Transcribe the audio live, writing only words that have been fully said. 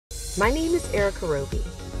My name is Erica Roby,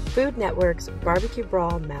 Food Network's BBQ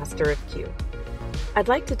Brawl Master of Q. I'd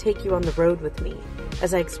like to take you on the road with me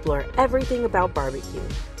as I explore everything about barbecue,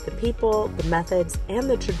 the people, the methods, and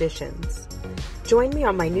the traditions. Join me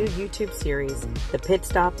on my new YouTube series, The Pit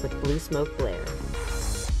Stop with Blue Smoke Blaire.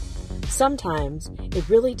 Sometimes it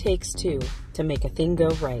really takes two to make a thing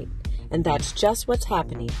go right, and that's just what's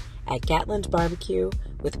happening at Gatlin's Barbecue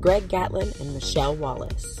with Greg Gatlin and Michelle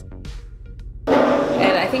Wallace.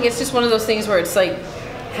 And I think it's just one of those things where it's like,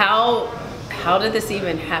 how did this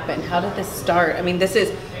even happen? How did this start? I mean, this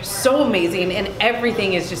is so amazing and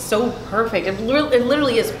everything is just so perfect. It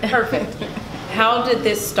literally is perfect. How did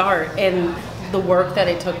this start and the work that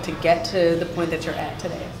it took to get to the point that you're at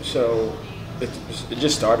today? So it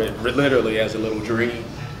just started literally as a little dream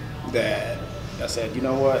that I said, you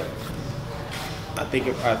know what? I think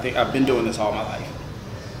I've been doing this all my life.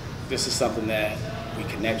 This is something that we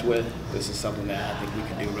connect with. This is something that I think we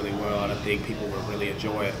can do really well, and I think people will really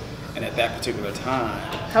enjoy it. And at that particular time,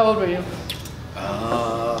 how old were you?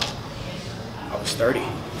 I was 30.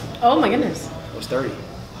 Oh my goodness. I was 30,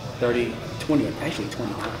 20, actually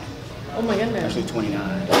 29. Oh my goodness. Actually 29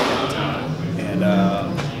 at the time, and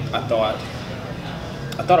I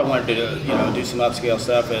thought I wanted to do some upscale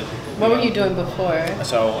stuff. What were you doing before?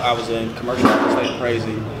 So I was in commercial real estate,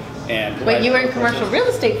 crazy. And wait, you were in commercial real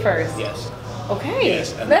estate first? Yes. Okay.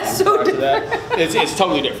 Yes. And that's so different. It's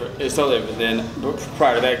totally different. It's totally different. Then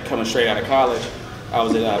prior to that, coming straight out of college, I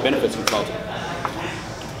was in benefits consulting.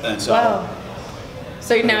 And so. Wow.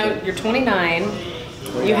 So now you're 29.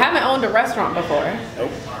 You haven't owned a restaurant before.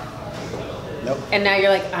 Nope. And now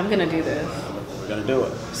you're like, I'm gonna do this. We're gonna do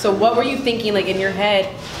it. So what were you thinking, like in your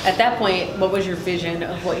head at that point? What was your vision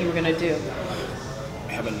of what you were gonna do?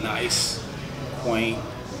 Have a nice, quaint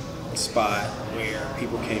spot where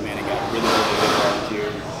people came in and got really good barbecue.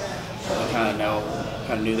 They kind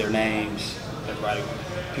of knew their names. Everybody,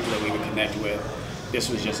 people that we would connect with. This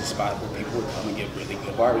was just a spot where people would come and get really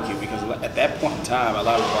good barbecue, because at that point in time, a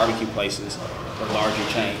lot of barbecue places were larger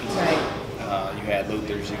chains. Right. You had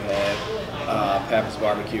Luther's, you had Pappas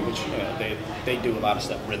Barbecue, which they do a lot of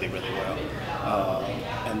stuff really, really well.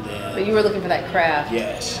 And then. But you were looking for that craft.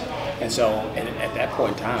 Yes. And so, at that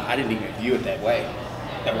point in time, I didn't even view it that way.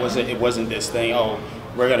 It wasn't this thing, oh,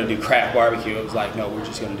 we're gonna do craft barbecue. It was like, no, we're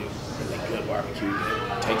just gonna do really good barbecue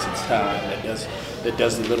that takes its time, that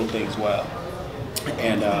does the little things well.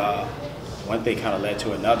 And one thing kind of led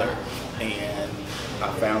to another, and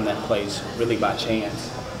I found that place really by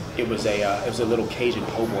chance. It was a little Cajun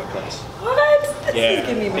po' boy place. What? Yeah,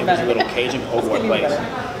 it was a little Cajun po' boy place.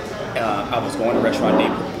 I was going to Restaurant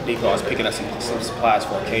Depot. I was picking up some supplies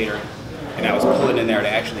for a catering, and I was pulling in there to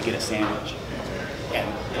actually get a sandwich, and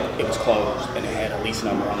it was closed, and it had a lease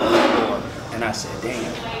number on the door. And I said,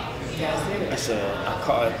 damn. I said, I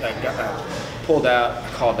pulled out, I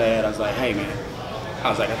called Dad. I was like, hey man,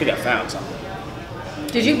 I think I found something.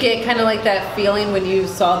 Did you get kind of like that feeling when you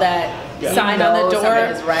saw that sign on the door?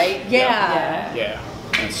 Something is right. Yeah.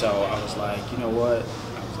 And so I was like, you know what?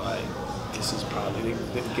 I was like, this is probably,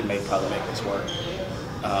 we can probably make this work.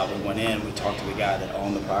 We went in, we talked to the guy that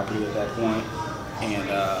owned the property at that point, and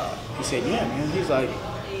he said, yeah, man. He's like,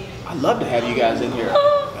 I'd love to have you guys in here.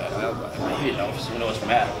 He didn't know it was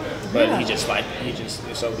from Adam, but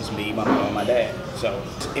so it was me, my mom, my dad. So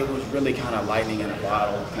it was really kind of lightning in a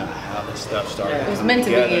bottle, kind of how this stuff started. It was meant to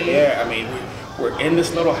be. Yeah, I mean, we're in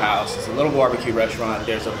this little house. It's a little barbecue restaurant.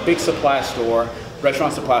 There's a big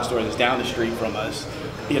restaurant supply store that's down the street from us.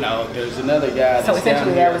 You know, there's another guy. So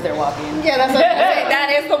essentially, that was their walk-in. Yeah, that's what that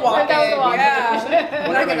is the walk-in. Yeah.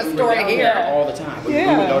 We're not going to store it here all the time. We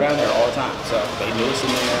would go down there all the time. So they knew us in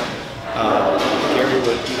there. Gary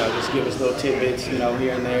would, just give us little tidbits,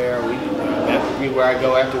 here and there. Where I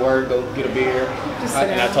go after work, go get a beer.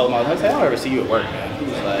 And I told him, I was like, I don't ever see you at work, man. He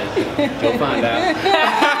was like, you'll find out.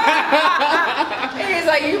 He's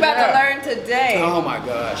like, you about to learn today. Oh my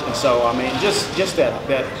gosh. And so, I mean, just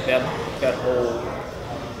that whole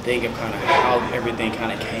thing of kind of how everything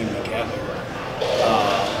kind of came together.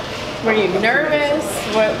 Were you nervous?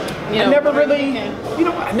 I never really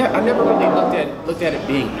looked at it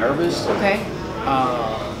being nervous. Okay.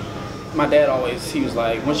 My dad he was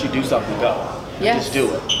like, once you do something, go. Yes. Just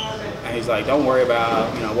do it. And he's like, don't worry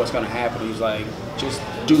about, what's going to happen. He's like, just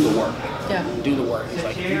do the work. Yeah. Do the work. He's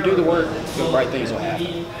like, if you do the work, the right things will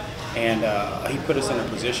happen. And he put us in a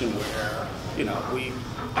position where,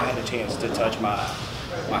 I had a chance to touch my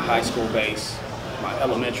high school base, my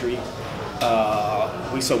elementary,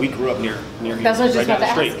 we grew up near here. That's what I was just right about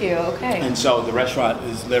down to the ask street. you. Okay. And so the restaurant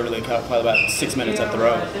is literally probably about 6 minutes up the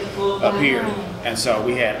road up here. And so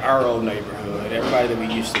we had our old neighborhood, everybody that we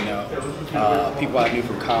used to know, people I knew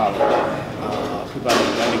from college, people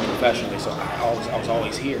I knew professionally. So I was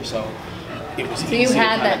always here. So it was easy you to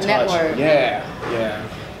had kinda that touch. network. Yeah.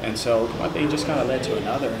 And so one thing just kind of led to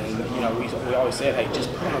another. And, you know, we always said, hey,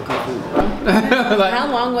 just put out good food.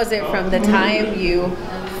 How long was it from the time you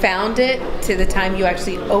found it to the time you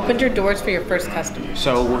actually opened your doors for your first customer?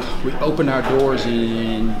 So we opened our doors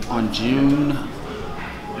on June,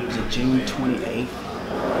 was it June 28th?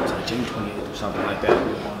 Was it June 28th or something like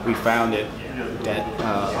that? We found it that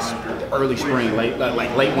early spring, late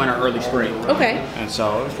winter, early spring. Okay. And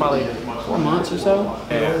so it was probably 4 months or so.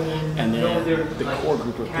 And then the core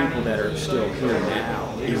group of people that are still here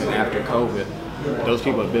now, even after COVID, those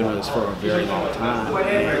people have been with us for a very long time.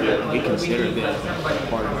 And we consider them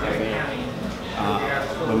part of our family.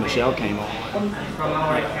 When Michelle came on,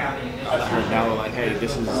 I let her know, like, hey,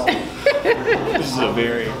 this is a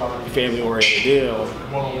very family-oriented deal,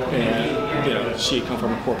 and you know, she had come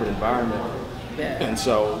from a corporate environment, and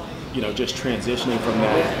so you know, just transitioning from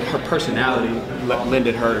that, her personality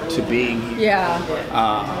lended her to being here. Yeah.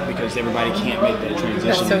 Because everybody can't make that transition.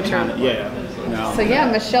 That's so true. Yeah. You know. So yeah,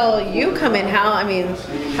 Michelle, you come in. How do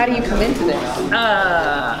you come into this?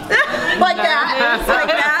 Like that. It's like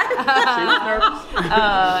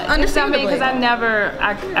that. Understandably, because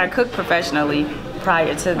I cooked professionally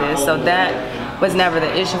prior to this, so that was never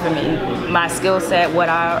the issue for me. My skill set, what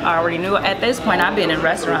I already knew. At this point, I've been in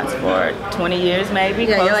restaurants for 20 years, maybe.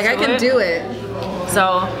 Yeah, you're like, I can do it.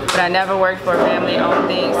 So, but I never worked for a family-owned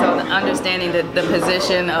thing. So, understanding the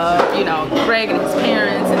position of, you know, Greg and his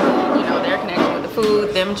parents, and you know, their connection with the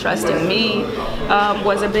food, them trusting me,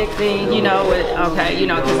 was a big thing. You know, you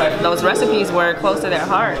know, because those recipes were close to their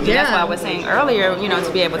heart. And that's why I was saying earlier, you know,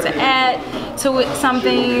 to be able to add to it some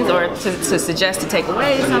things, or to suggest to take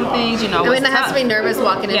away some things. You know, I mean, it has to be nervous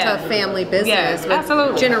walking into a family business with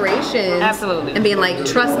absolutely. Generations, absolutely, and being like,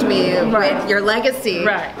 trust me with your legacy,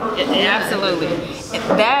 right? Absolutely.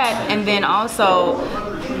 That, and then also,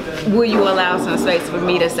 will you allow some space for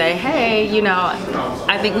me to say, hey, you know,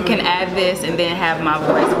 I think we can add this, and then have my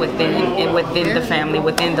voice within the family,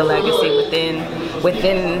 within the legacy,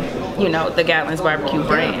 within you know, the Gatlin's BBQ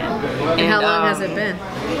brand. And how long has it been?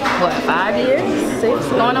 What, 5 years? 6?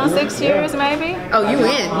 Going on 6 years, maybe? Oh, you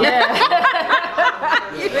in? Yeah.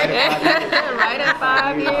 Right at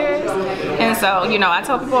 5 years. And so, you know, I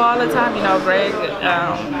tell people all the time, you know,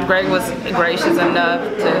 Greg was gracious enough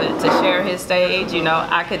to share his stage. You know,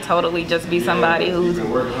 I could totally just be somebody who's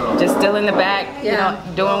just still in the back, you know,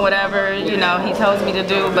 doing whatever, you know, he tells me to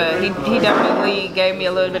do, but he definitely gave me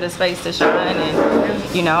a little bit of space to shine,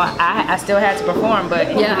 and, you know, I still had to perform, but,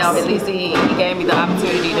 you know, at least he gave me the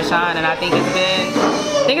opportunity to shine, and I think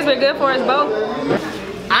it's been good for us both.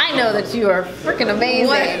 I know that you are freaking amazing.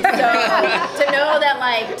 So to know that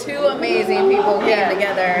like two amazing people came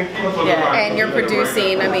together, and you're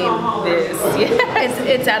producing, I mean,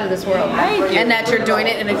 it's out of this world. Thank you. And that you're doing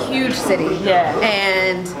it in a huge city.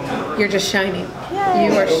 And you're just shining.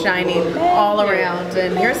 You are shining all around,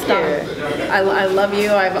 and you're a star. I love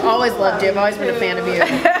you. I've always loved you. I've always been a fan of you,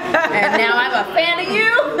 and now I'm a fan of you.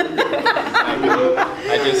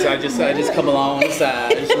 I just come along the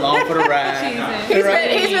side, just along for the ride.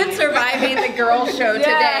 He's been surviving the girl show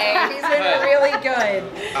today. He's been really good.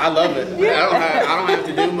 I love it. I don't have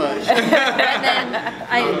to do much. And then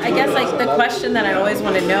I guess like the question that I always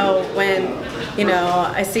want to know when, you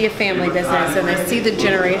know, I see a family business and I see the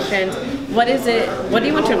generations, what is it, what do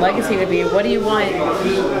you want your legacy to be? What do you want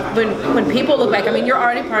when people look back? I mean, you're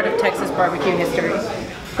already part of Texas barbecue history,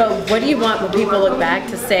 but what do you want when people look back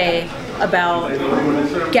to say about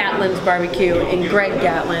Gatlin's barbecue and Greg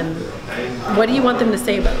Gatlin? What do you want them to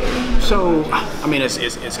say about it? So, I mean,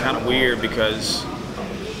 it's kind of weird because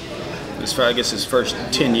I guess his first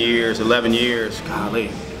 10 years, 11 years,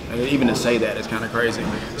 golly, even to say that is kind of crazy.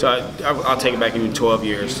 So I'll take it back even 12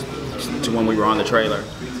 years to when we were on the trailer,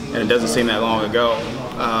 and it doesn't seem that long ago.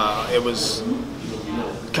 It was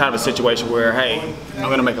kind of a situation where, hey, I'm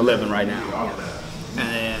gonna make a living right now,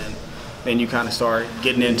 and then you kind of start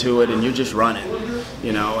getting into it, and you're just running,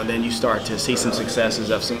 you know, and then you start to see some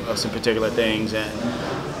successes of some particular things, and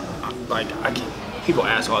like people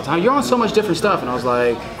ask all the time, you're on so much different stuff, and I was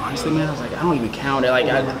like, honestly, man, I don't even count it. Like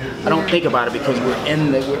I don't think about it because we're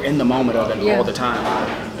in the moment of it all the time.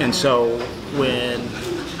 And so when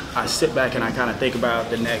I sit back and I kind of think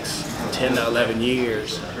about the next 10 to 11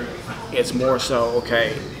 years, it's more so,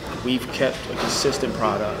 okay, we've kept a consistent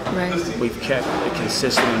product. Right. We've kept a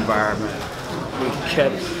consistent environment. We've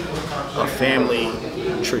kept a family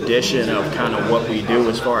tradition of kind of what we do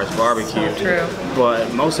as far as barbecue. True.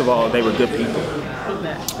 But most of all, they were good people.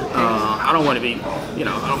 I don't want to be, you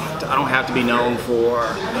know, I don't have to be known for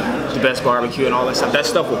the best barbecue and all that stuff. That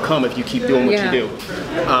stuff will come if you keep doing what you do.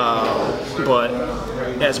 But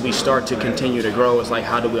as we start to continue to grow, it's like,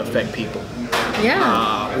 how do we affect people?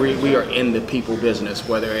 Yeah. We are in the people business,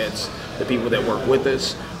 whether it's the people that work with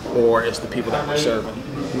us or it's the people that we're serving.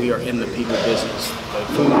 We are in the people business. The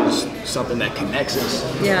food is something that connects us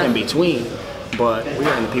in between, but we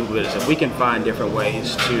are in the people business. If we can find different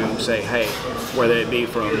ways to say, hey, whether it be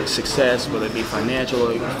from success, whether it be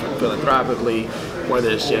financially, philanthropically, whether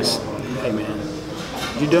it's just, hey man,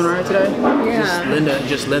 you doing all right today? Yeah.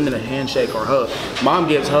 Just lending a handshake or hug. Mom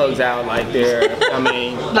gives hugs out like they're, I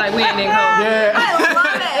mean, Like we ain't even home. yeah. I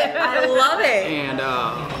love it. I love it. And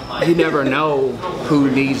you never know who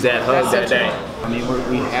needs that hug that day. I mean,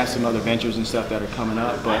 we have some other ventures and stuff that are coming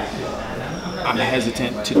up, but I'm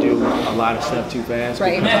hesitant to do a lot of stuff too fast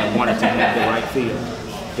because I want it to have the right feel.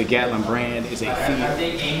 The Gatlin brand is a feel.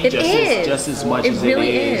 Just as much as it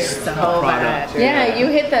is the product. Yeah, you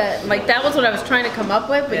hit the, like, that was what I was trying to come up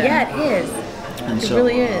with, but yeah, it is. And It so,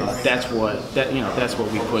 really is. That's what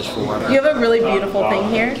we push for. You have a really beautiful thing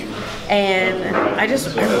here, and I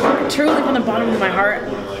truly from the bottom of my heart,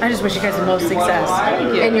 I just wish you guys the most success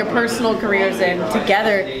in your personal careers, and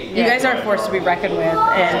together, you guys are a force to be reckoned with,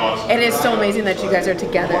 and it is so amazing that you guys are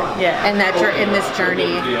together, and that you're in this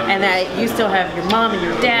journey, and that you still have your mom and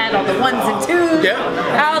your dad, all the ones and twos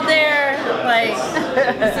out there, like,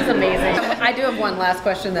 this is amazing. I do have one last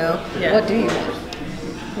question though. What do you want?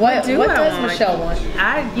 What does Michelle want?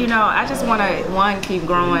 I just want to, keep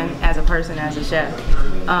growing as a person, as a chef.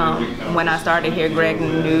 When I started here, Greg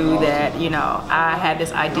knew that, I had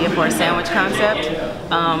this idea for a sandwich concept,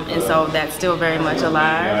 and so that's still very much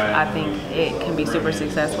alive. I think it can be super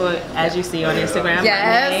successful, as you see on Instagram.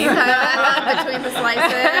 Yes, between the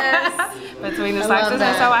slices. Between the slices,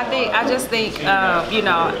 and so I just think,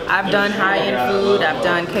 I've done high-end food, I've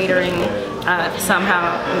done catering,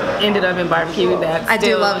 somehow ended up in barbecue. I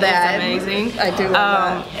do love that. Amazing. I do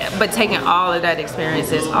love that. But taking all of that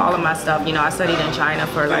experiences, all of my stuff, I studied in China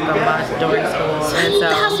for like a month during school, and so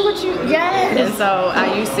that's what you and so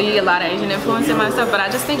you see a lot of Asian influence in my stuff. But I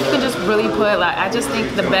just think you can just really put I just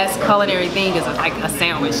think the best culinary thing is like a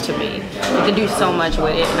sandwich to me. You can do so much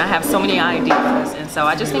with it, and I have so many ideas, and so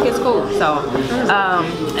I just think it's cool. So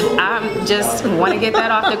I just want to get that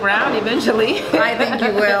off the ground eventually. I think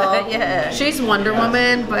you will. Yeah. She's Wonder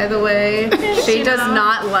Woman, by the way. She does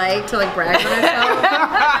not like to brag on herself.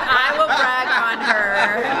 I will brag on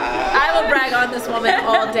her. I will brag on this woman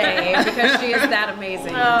all day because she is that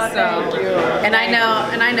amazing. Oh, thank you. And I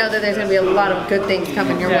know that there's gonna be a lot of good things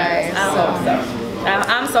coming your way.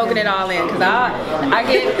 I'm soaking it all in because I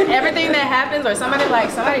get everything that happens, or somebody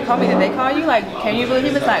call me, did they call you? Like, can you believe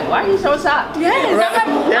it? It's like, why are you so shocked? Yes.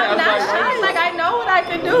 I'm not shocked. Like, I know what I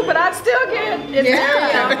can do, but I still can't. It's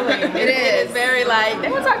very humbling. It's very they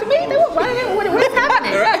want to talk to me. What's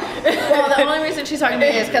happening? Well, the only reason she's talking to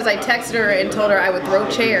me is because I texted her and told her I would throw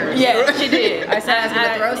chairs. Yeah, she did. I said I was going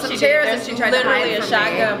to throw some chairs, and she tried to hide a from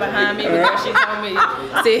shotgun behind me because she told me,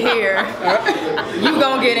 sit here. You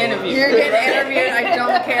gonna get interviewed. You're getting interviewed. I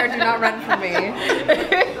don't care. Do not run from me.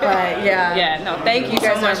 But yeah. Yeah. No. Thank you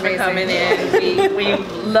so much for coming in. We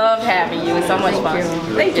love having you. It's so much fun.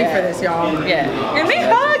 Thank you for this, y'all. Yeah. And me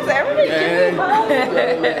hugs. Everybody give me hugs.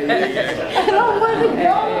 I don't want to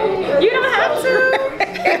go. You don't have to.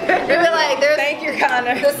 You'll be like, thank you,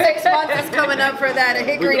 Connor. The 6 months is coming up for that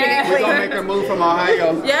Hickory Dickory. We're gonna make her move from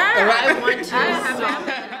Ohio. Yeah. I want to.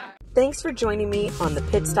 Thanks for joining me on the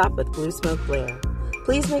Pit Stop with Blue Smoke Blaire.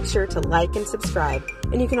 Please make sure to like and subscribe,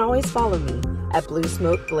 and you can always follow me at Blue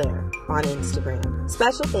Smoke Blaire on Instagram.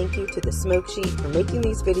 Special thank you to the Smoke Sheet for making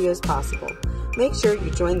these videos possible. Make sure you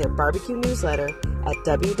join their barbecue newsletter at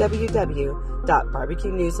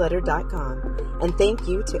www.barbecuenewsletter.com. And thank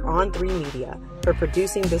you to On3 Media for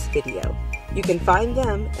producing this video. You can find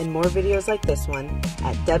them and more videos like this one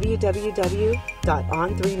at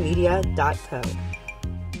www.on3media.co.